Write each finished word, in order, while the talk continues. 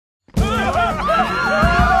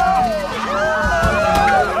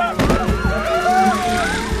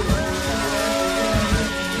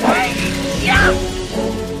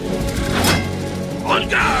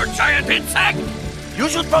You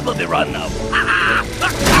should probably run now.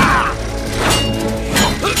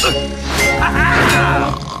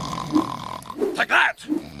 Take that!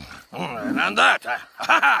 And that!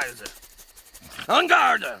 On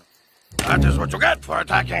guard! That is what you get for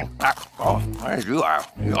attacking. Oh, you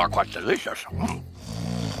are quite delicious.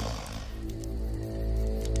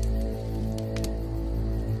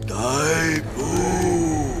 Daifu!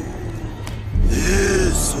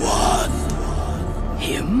 This one!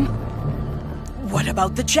 Him? What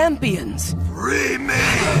about the champions? Free me!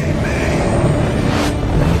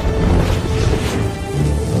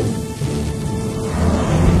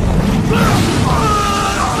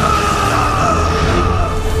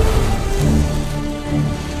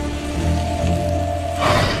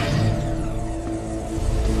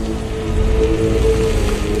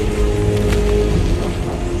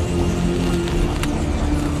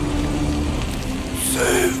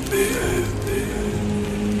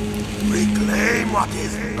 What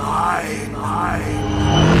is mine?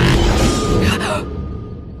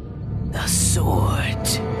 The sword.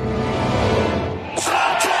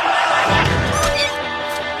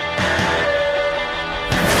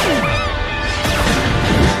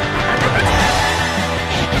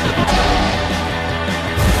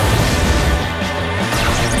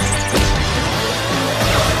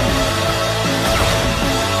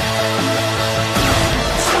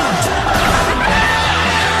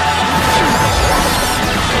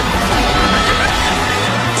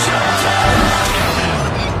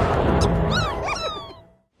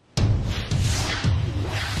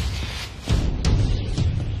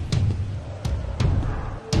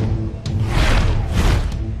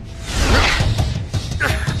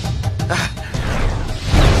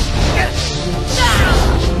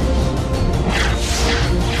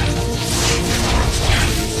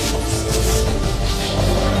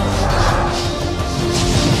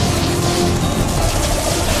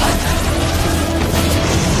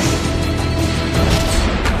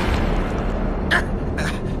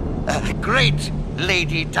 Great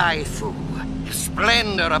Lady Daifu,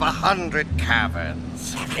 splendor of 100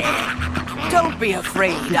 caverns. Don't be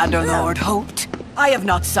afraid, Underlord Holt. I have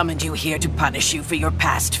not summoned you here to punish you for your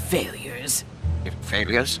past failures.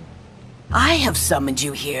 Failures? I have summoned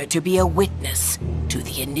you here to be a witness to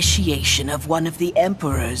the initiation of one of the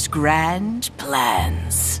Emperor's grand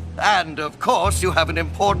plans. And of course, you have an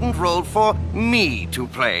important role for me to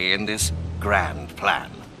play in this grand plan.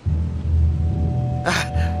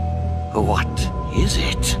 What is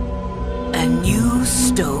it? A new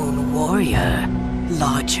stone warrior.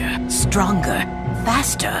 Larger, stronger,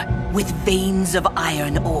 faster, with veins of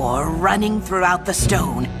iron ore running throughout the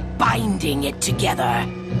stone, binding it together,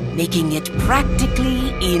 making it practically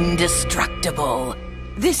indestructible.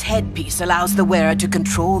 This headpiece allows the wearer to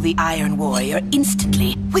control the Iron Warrior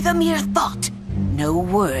instantly, with a mere thought. No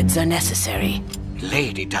words are necessary.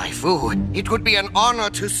 Lady Daifu, it would be an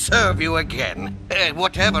honor to serve you again.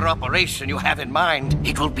 Whatever operation you have in mind,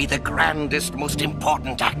 it will be the grandest, most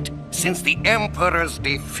important act since the Emperor's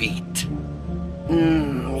defeat.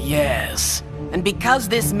 Yes. And because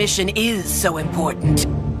this mission is so important,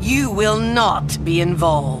 you will not be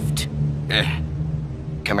involved.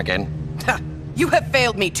 Come again? You have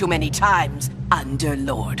failed me too many times,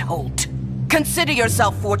 Underlord Holt. Consider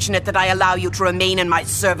yourself fortunate that I allow you to remain in my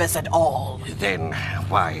service at all. Then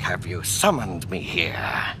why have you summoned me here?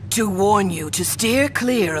 To warn you to steer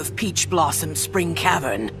clear of Peach Blossom Spring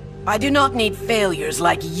Cavern. I do not need failures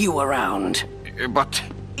like you around. But...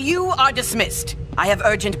 You are dismissed. I have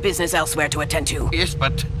urgent business elsewhere to attend to. Yes,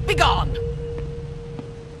 but... Begone!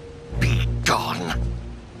 Begone?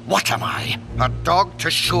 What am I? A dog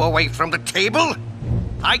to shoo away from the table?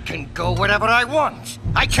 I can go wherever I want.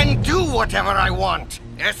 I can do whatever I want.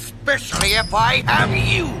 Especially if I have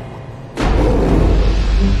you.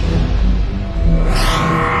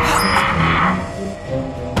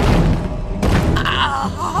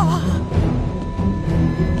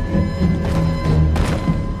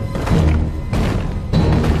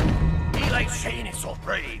 Eli Shane is so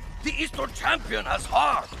brave. The Eastern champion has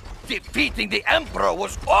heart. Defeating the Emperor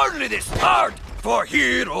was only the start for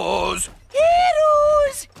heroes.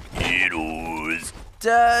 Heroes! Heroes.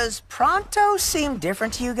 Does Pronto seem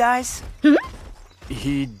different to you guys?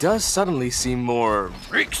 He does suddenly seem more...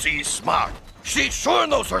 Trixie's smart. She sure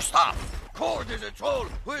knows her stuff. Cord is a troll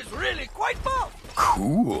who is really quite buff.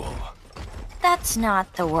 cool. That's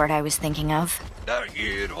not the word I was thinking of. They're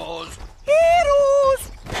heroes.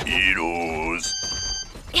 Heroes! Heroes.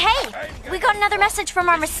 Hey! We got another message from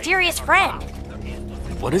our mysterious friend.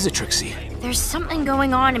 What is it, Trixie? There's something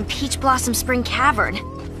going on in Peach Blossom Spring Cavern.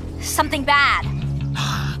 Something bad.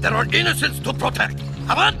 There are innocents to protect.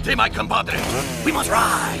 Avanti, my compadre! We must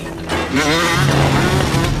ride!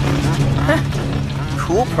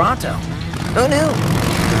 Cool Pronto. Who knew?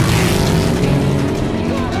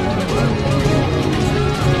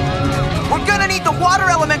 We're gonna need the water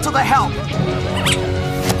elemental to help!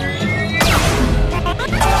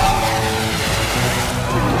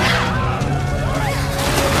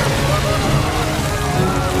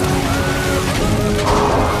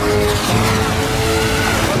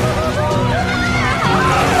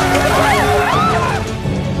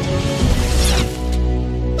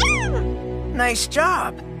 Nice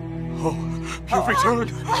job. You've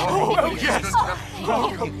returned. Oh, yes.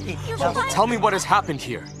 Tell me what has happened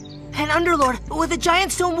here. An Underlord with a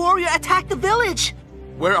giant stone warrior attacked the village.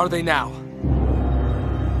 Where are they now?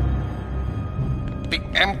 The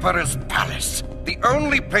Emperor's palace. The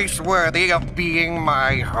only place worthy of being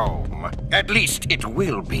my home. At least it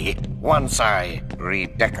will be once I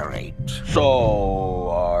redecorate. So,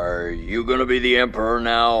 are you gonna be the Emperor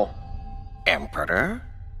now? Emperor?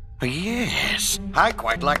 Yes, I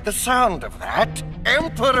quite like the sound of that.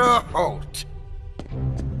 Emperor Holt.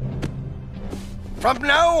 From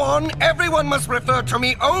now on, everyone must refer to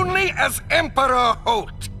me only as Emperor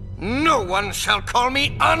Holt. No one shall call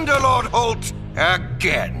me Underlord Holt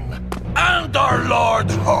again.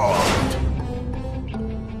 Underlord Holt!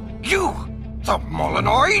 You, the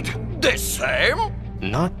Molenoid? The same?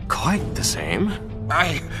 Not quite the same.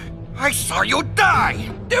 I saw you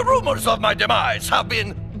die! The rumors of my demise have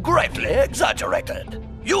been greatly exaggerated.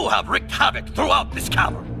 You have wreaked havoc throughout this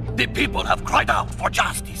cavern. The people have cried out for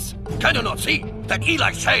justice. Can you not see that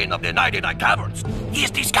Eli Shane of the 99 Caverns is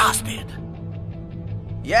disgusted?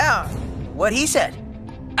 Yeah, what he said.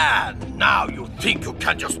 And now you think you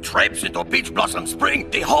can just traipse into Peach Blossom Spring,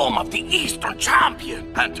 the home of the Eastern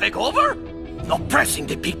Champion, and take over? Oppressing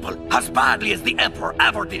the people as badly as the Emperor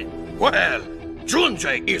ever did. Well,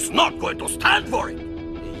 Junjay is not going to stand for it.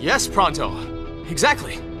 Yes, Pronto.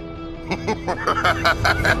 Exactly.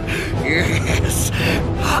 Yes.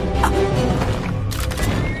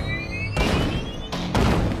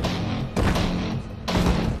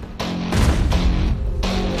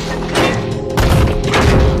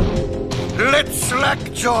 Let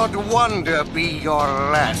slack-jawed wonder be your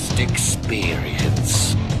last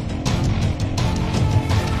experience.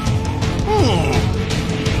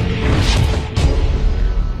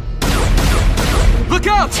 Look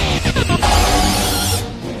out!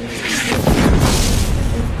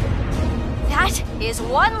 That is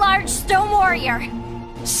one large stone warrior.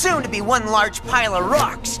 Soon to be one large pile of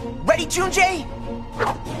rocks. Ready, Junjay?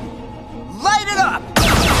 Light it up!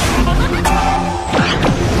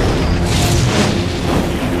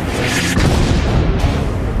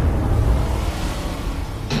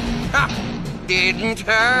 Ha! Didn't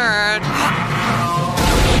hurt.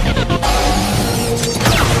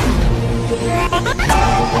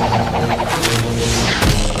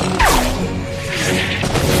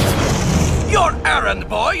 Your errand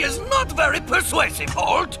boy is not very persuasive,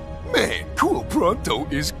 Holt. Man, Cool Pronto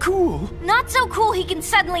is cool. Not so cool he can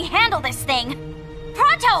suddenly handle this thing.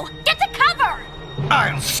 Pronto, get to cover!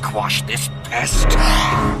 I'll squash this pest.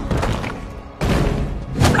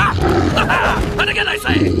 And again I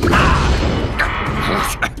say,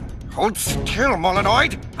 hold still,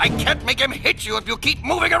 Molenoid. I can't make him hit you if you keep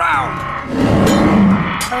moving around.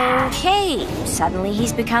 Okay, suddenly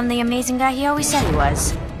he's become the amazing guy he always said he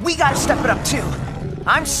was. We gotta step it up too.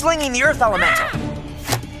 I'm slinging the Earth Elemental.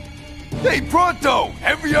 Hey, Pronto!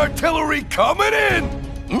 Heavy artillery coming in!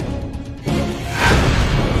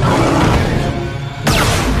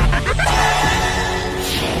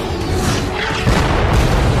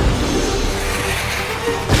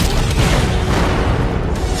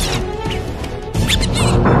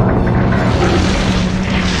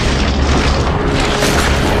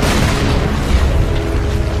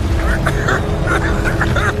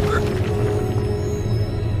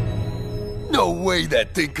 No way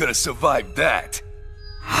that thing could have survived that.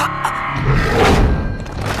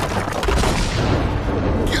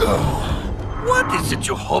 What is it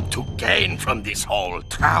you hope to gain from this whole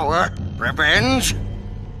tower? Revenge?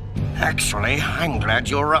 Actually, I'm glad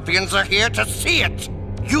you ruffians are here to see it.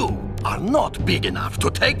 You are not big enough to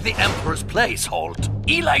take the Emperor's place, Holt.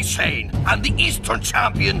 Eli Shane and the Eastern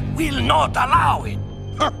Champion will not allow it.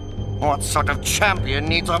 What sort of champion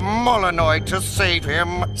needs a Molenoid to save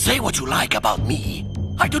him? Say what you like about me.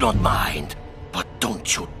 I do not mind. But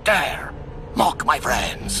don't you dare mock my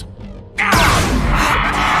friends.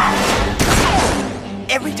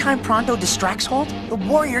 Every time Pronto distracts Holt, the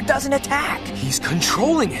warrior doesn't attack. He's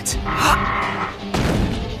controlling it.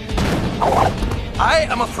 I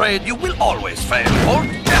am afraid you will always fail, Holt.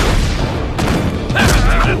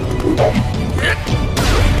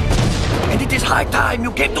 And it is high time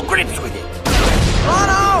you came to grips with it.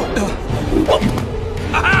 Oh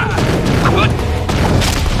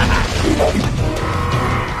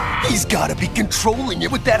He's gotta be controlling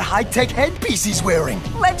it with that high-tech headpiece he's wearing.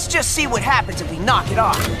 no! Let's just see what happens if we knock it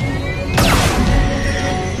off.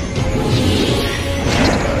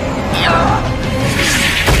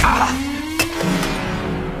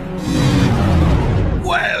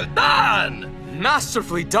 Well done!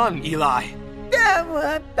 Masterfully done, Eli. Yeah,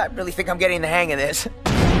 well, I really think I'm getting the hang of this.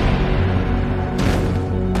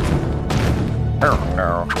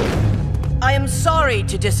 I am sorry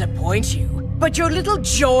to disappoint you, but your little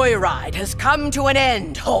joyride has come to an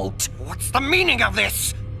end, Holt. What's the meaning of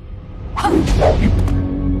this?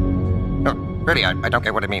 Really, I don't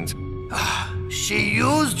get what it means. She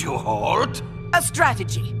used you, Holt. A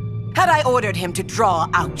strategy. Had I ordered him to draw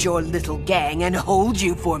out your little gang and hold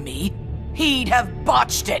you for me, he'd have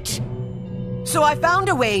botched it. So I found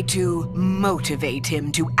a way to motivate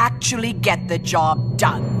him to actually get the job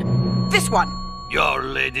done. This one. Your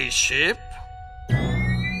ladyship?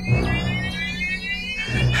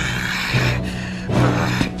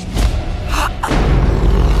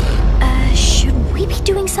 Should we be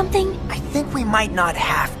doing something? I think we might not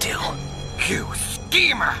have to. You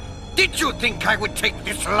schemer! Did you think I would take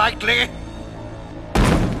this lightly?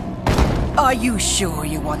 Are you sure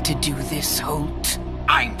you want to do this, Holt?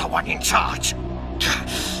 I'm the one in charge.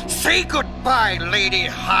 Say goodbye, Lady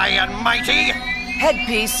High and Mighty.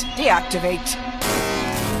 Headpiece, deactivate.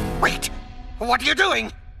 Wait, what are you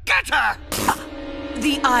doing? Get her!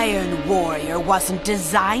 The Iron Warrior wasn't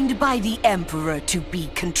designed by the Emperor to be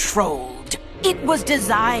controlled. It was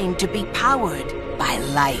designed to be powered by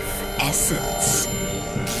life essence.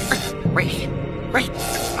 Wait.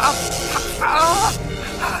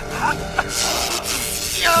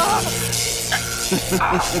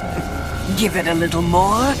 Give it a little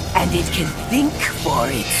more, and it can think for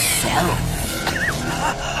itself.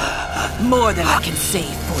 More than I can say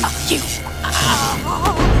for you.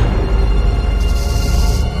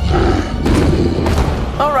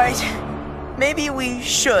 All right. Maybe we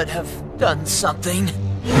should have done something.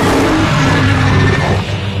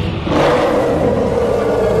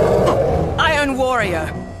 Iron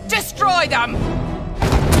Warrior, destroy them!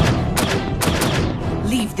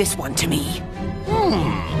 Leave this one to me.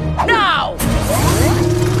 Now!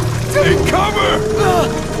 Take cover!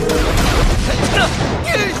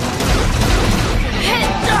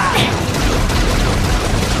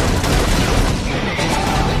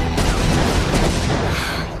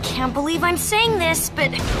 Can't believe I'm saying this,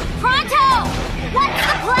 but... Pronto! What's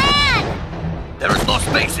the plan? There is no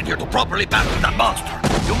space in here to properly battle that monster.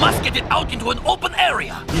 You must get it out into an open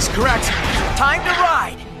area. He's correct. Time to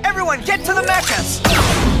ride! Everyone, get to the mechas!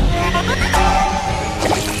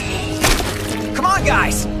 Come on,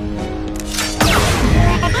 guys!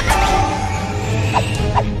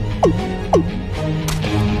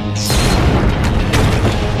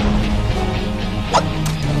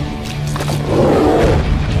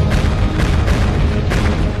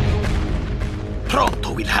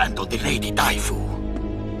 Pronto will handle the Lady Daifu.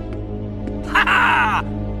 Ha ha!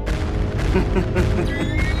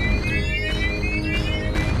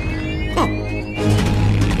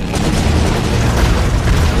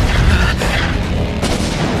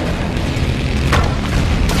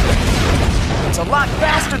 It's a lot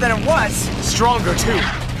faster than it was. Stronger, too.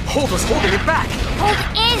 Hold us holding it back. Hold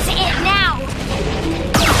is it now?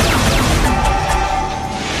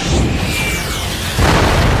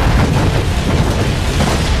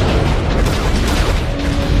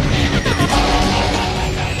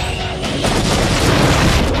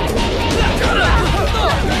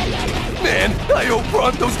 Man, I hope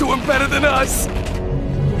Pronto's doing better than us.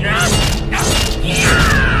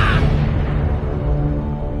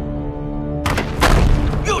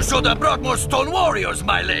 You should have brought more stone warriors,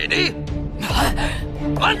 my lady.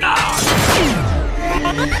 One down!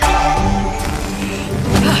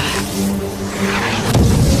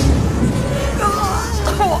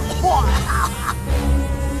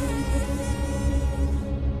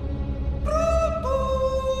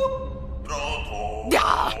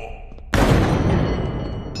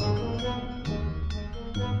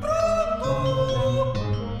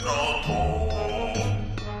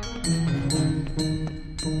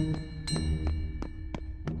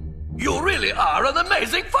 You really are an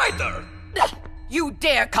amazing fighter! You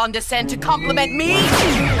dare condescend to compliment me?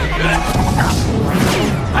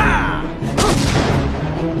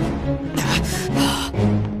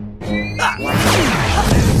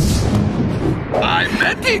 I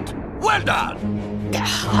meant it! Well done!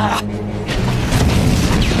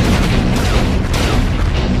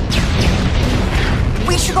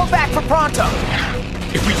 We should go back for Pronto.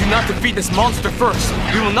 If we do not defeat this monster first,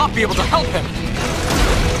 we will not be able to help him.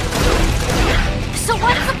 So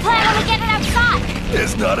what's the plan when we get it outside?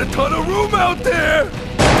 There's not a ton of room out there!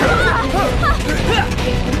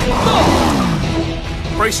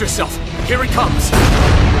 Brace yourself. Here he comes.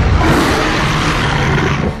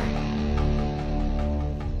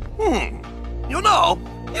 You know,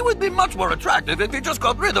 it would be much more attractive if you just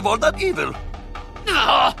got rid of all that evil.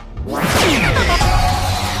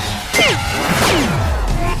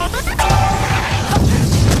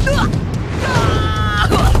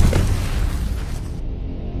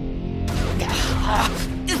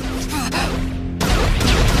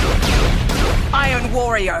 Iron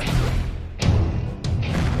Warrior!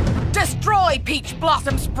 Destroy Peach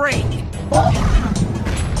Blossom Spring!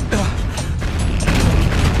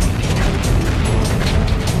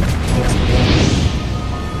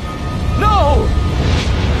 No!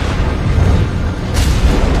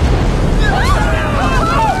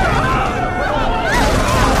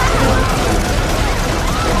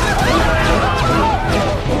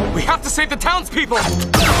 We have to save the townspeople!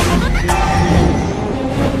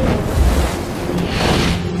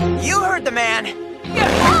 You heard the man.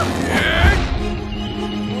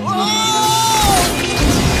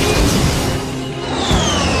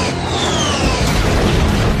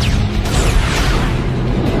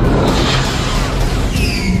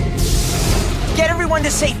 Get everyone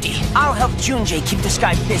to safety. I'll help Junjay keep this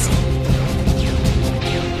guy busy.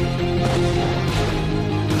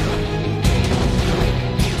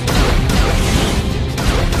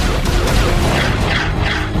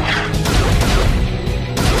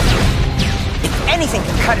 Anything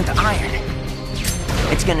can cut into iron.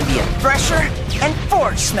 It's gonna be a thresher and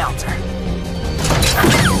forge smelter.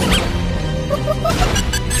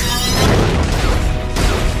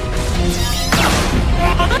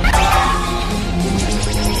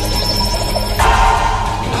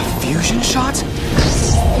 A fusion shot?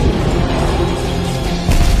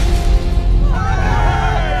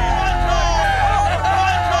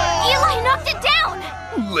 Eli knocked it down!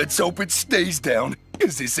 Let's hope it stays down,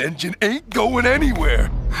 because this engine ain't going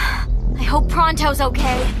anywhere. I hope Pronto's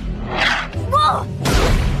okay. Whoa!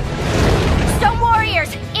 Stone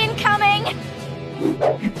Warriors, incoming!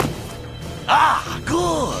 Ah,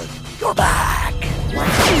 good. You're back.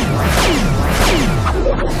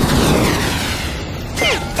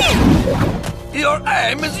 Your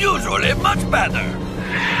aim is usually much better.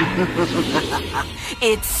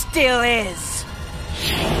 It still is.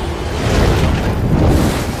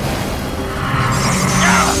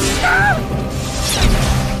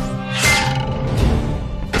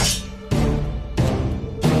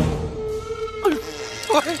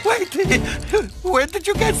 Wait, where did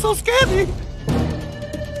you get so scary?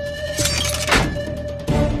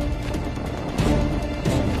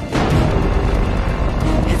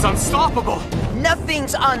 It's unstoppable!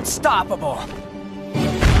 Nothing's unstoppable.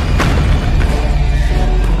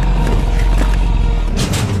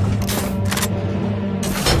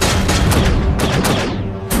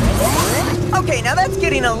 Okay, now that's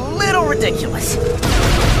getting a little ridiculous.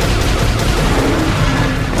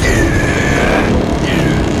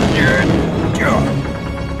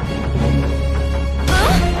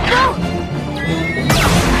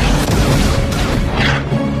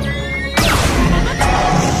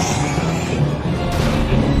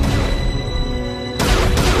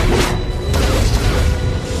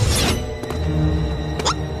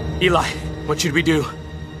 Eli, what should we do?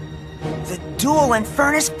 The Dual and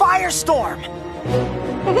Furnace Firestorm!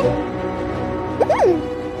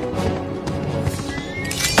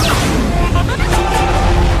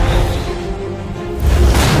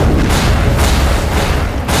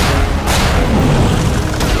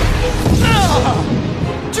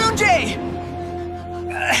 Junjay!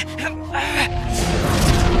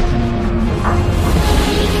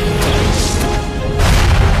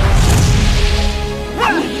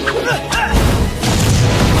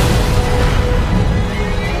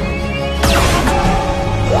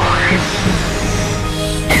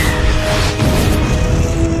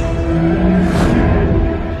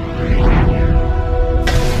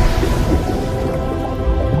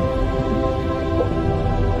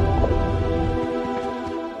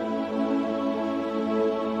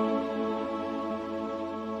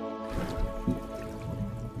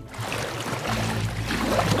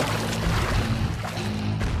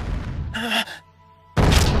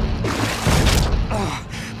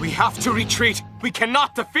 We have to retreat! We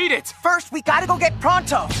cannot defeat it! First, we gotta go get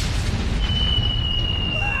Pronto!